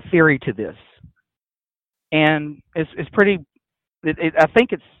I have a theory to this, and it's pretty. I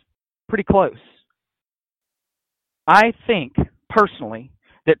think it's pretty close. I think personally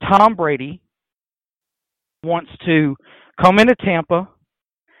that Tom Brady wants to come into Tampa,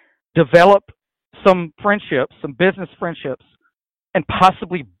 develop some friendships, some business friendships, and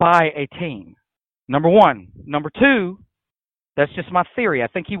possibly buy a team. Number one. Number two, that's just my theory. I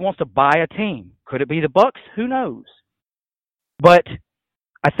think he wants to buy a team. Could it be the Bucs? Who knows? But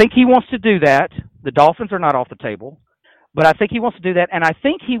I think he wants to do that. The Dolphins are not off the table. But I think he wants to do that, and I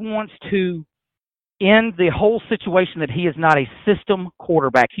think he wants to end the whole situation that he is not a system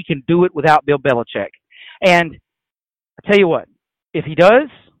quarterback. He can do it without Bill Belichick. And I tell you what, if he does,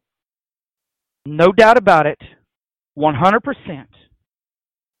 no doubt about it, 100%,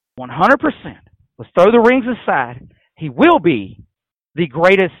 let's throw the rings aside, he will be the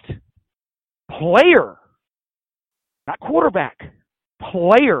greatest player, not quarterback,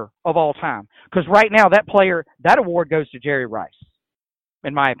 player of all time. Because right now, that award goes to Jerry Rice,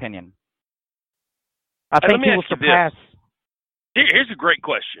 in my opinion. I think he will surpass. Here's a great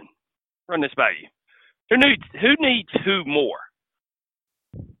question. Run this by you. Who needs who more?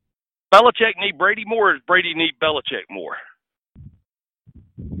 Belichick need Brady more, or does Brady need Belichick more?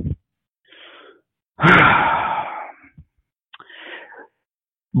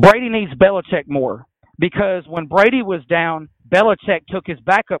 Brady needs Belichick more, because when Brady was down, Belichick took his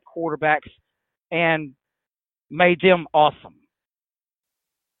backup quarterbacks and made them awesome.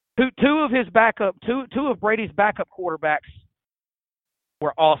 Two of Brady's backup quarterbacks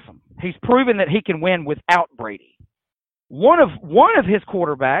were awesome. He's proven that he can win without Brady. One of his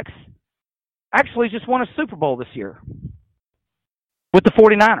quarterbacks actually just won a Super Bowl this year with the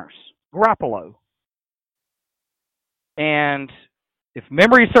 49ers, Garoppolo. And if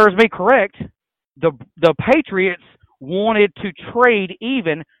memory serves me correct, the Patriots wanted to trade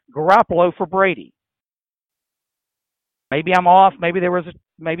even Garoppolo for Brady. Maybe I'm off. Maybe there was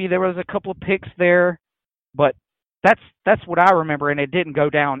a couple of picks there, but that's what I remember, and it didn't go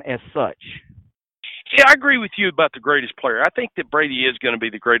down as such. Yeah, I agree with you about the greatest player. I think that Brady is going to be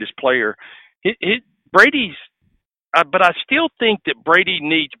the greatest player. Brady's, but I still think that Brady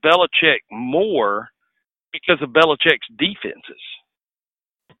needs Belichick more because of Belichick's defenses.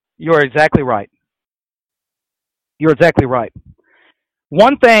 You're exactly right.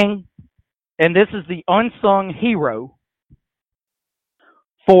 One thing, and this is the unsung hero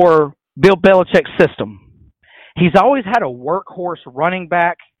for Bill Belichick's system. He's always had a workhorse running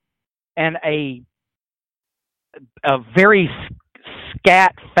back and a very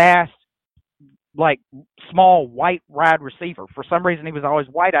scat fast, like small white wide receiver. For some reason, he was always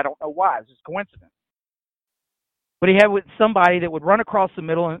white. I don't know why. It's just coincidence. But he had somebody that would run across the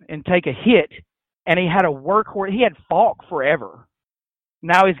middle and take a hit, and he had a workhorse. He had Falk forever.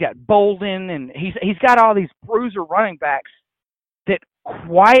 Now he's got Bolden, and he's got all these bruiser running backs that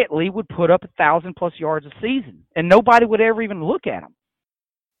quietly would put up 1,000+ yards a season, and nobody would ever even look at him.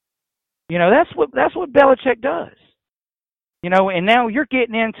 You know, that's what Belichick does. You know, and now you're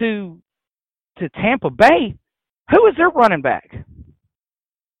getting into Tampa Bay. Who is their running back?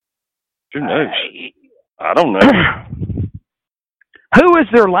 Who knows? I don't know. Who is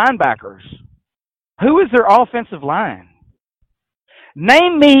their linebackers? Who is their offensive line?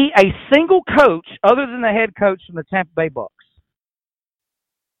 Name me a single coach other than the head coach from the Tampa Bay Bucks.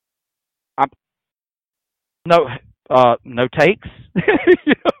 No takes. You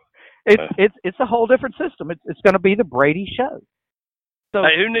know, it's a whole different system. It's going to be the Brady show. So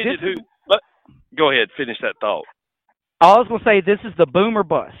hey, who needed who? Go ahead, finish that thought. I was going to say this is the boom or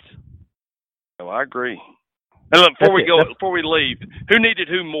bust. Oh, I agree. And look, before we leave, who needed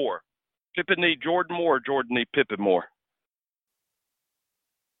who more? Pippen need Jordan more, or Jordan need Pippen more?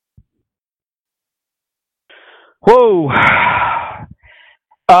 Whoa.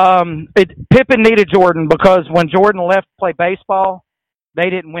 Pippen needed Jordan because when Jordan left to play baseball, they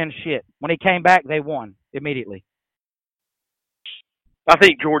didn't win shit. When he came back, they won immediately. I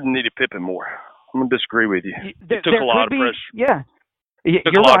think Jordan needed Pippen more. I'm going to disagree with you. It took a lot of pressure. Yeah. It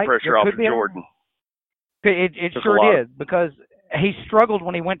took a lot of pressure off of Jordan. It sure did, because he struggled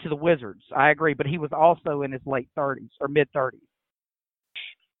when he went to the Wizards. I agree, but he was also in his late 30s or mid 30s.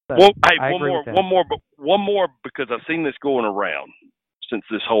 So, well, hey, one more, because I've seen this going around since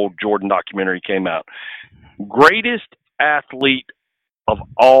this whole Jordan documentary came out. Greatest athlete of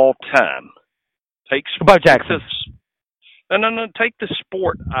all time. Bo Jackson. No. Take the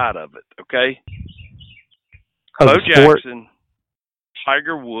sport out of it, okay? Oh, Bo Jackson,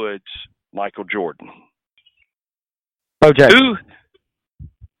 Tiger Woods, Michael Jordan. Bo Jackson.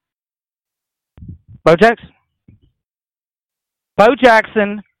 Bo Jackson. Bo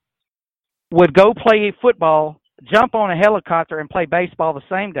Jackson would go play football, jump on a helicopter, and play baseball the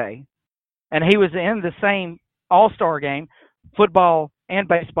same day. And he was in the same all-star game, football and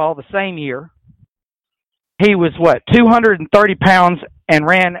baseball, the same year. He was, 230 pounds and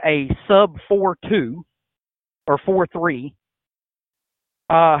ran a sub 4.2 or 4.3.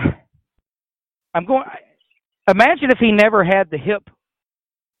 Imagine if he never had the hip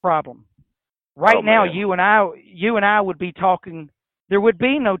problem. Right now, man. you and I would be talking. There would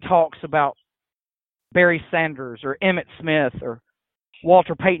be no talks about Barry Sanders or Emmitt Smith or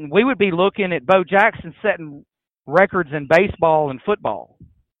Walter Payton. We would be looking at Bo Jackson setting records in baseball and football.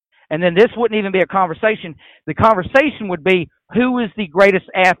 And then this wouldn't even be a conversation. The conversation would be, who is the greatest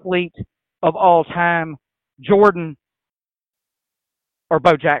athlete of all time, Jordan or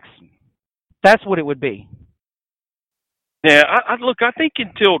Bo Jackson? That's what it would be. Yeah, I think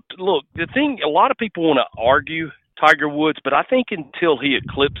the thing, a lot of people want to argue Tiger Woods, but I think until he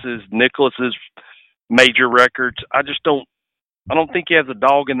eclipses Nicklaus's major records, I don't think he has a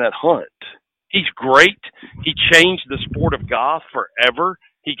dog in that hunt. He's great. He changed the sport of golf forever.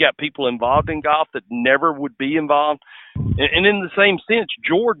 He got people involved in golf that never would be involved. And in the same sense,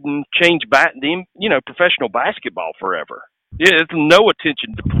 Jordan changed professional basketball forever. Yeah, there's no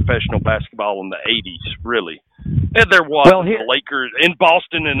attention to professional basketball in the 80s, really. And there was the Lakers in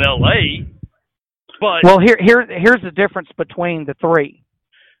Boston and L.A., but... Well, here's the difference between the three.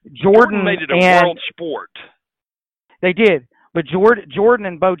 Jordan made it a world sport. They did, but Jordan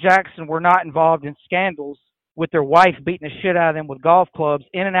and Bo Jackson were not involved in scandals with their wife beating the shit out of them with golf clubs,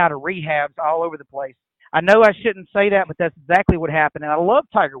 in and out of rehabs all over the place. I know I shouldn't say that, but that's exactly what happened. And I love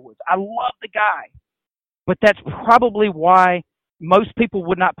Tiger Woods. I love the guy. But that's probably why most people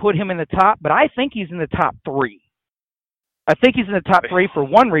would not put him in the top, but I think he's in the top three. I think he's in the top three for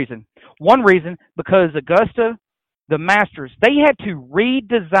one reason. One reason, because Augusta, the Masters, they had to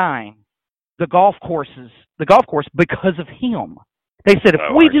redesign the golf course because of him. They said, if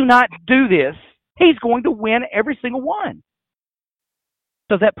we do not do this, he's going to win every single one.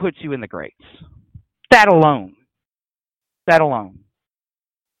 So that puts you in the greats. That alone.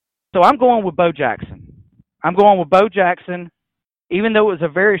 So I'm going with Bo Jackson. Even though it was a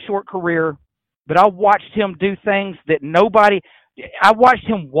very short career, but I watched him do things that I watched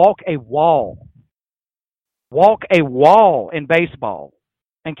him walk a wall in baseball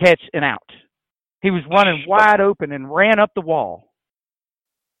and catch an out. He was running wide open and ran up the wall.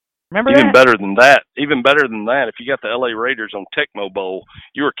 Remember Even better than that, if you got the LA Raiders on Tecmo Bowl,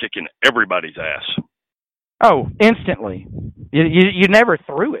 you were kicking everybody's ass. Oh, instantly. You never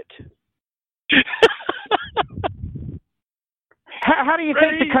threw it. How do you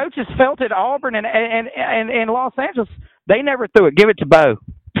think the coaches felt at Auburn and Los Angeles? They never threw it. Give it to Bo.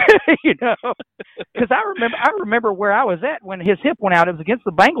 Because I remember where I was at when his hip went out. It was against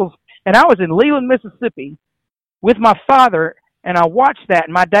the Bengals, and I was in Leland, Mississippi, with my father, and I watched that,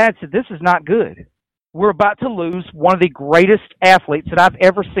 and my dad said, "This is not good. We're about to lose one of the greatest athletes that I've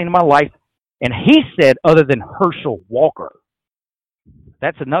ever seen in my life." And he said, other than Herschel Walker.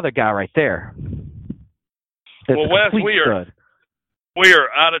 That's another guy right there. Well, Wes, we are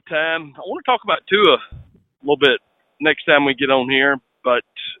out of time. I want to talk about Tua a little bit next time we get on here, but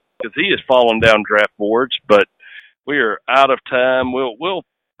because he is falling down draft boards. But we are out of time. We'll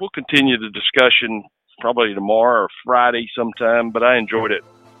continue the discussion probably tomorrow or Friday sometime. But I enjoyed it.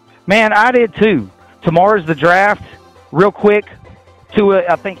 Man, I did too. Tomorrow's the draft. Real quick, Tua,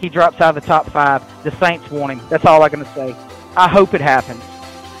 I think he drops out of the top 5. The Saints want him. That's all I'm going to say. I hope it happens.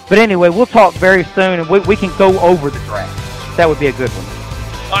 But anyway, we'll talk very soon, and we can go over the draft. That would be a good one.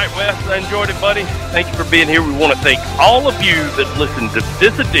 All right, Wes, I enjoyed it, buddy. Thank you for being here. We want to thank all of you that listened to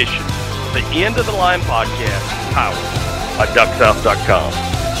this edition of the End of the Line podcast, powered by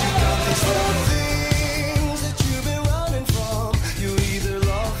DuckSouth.com.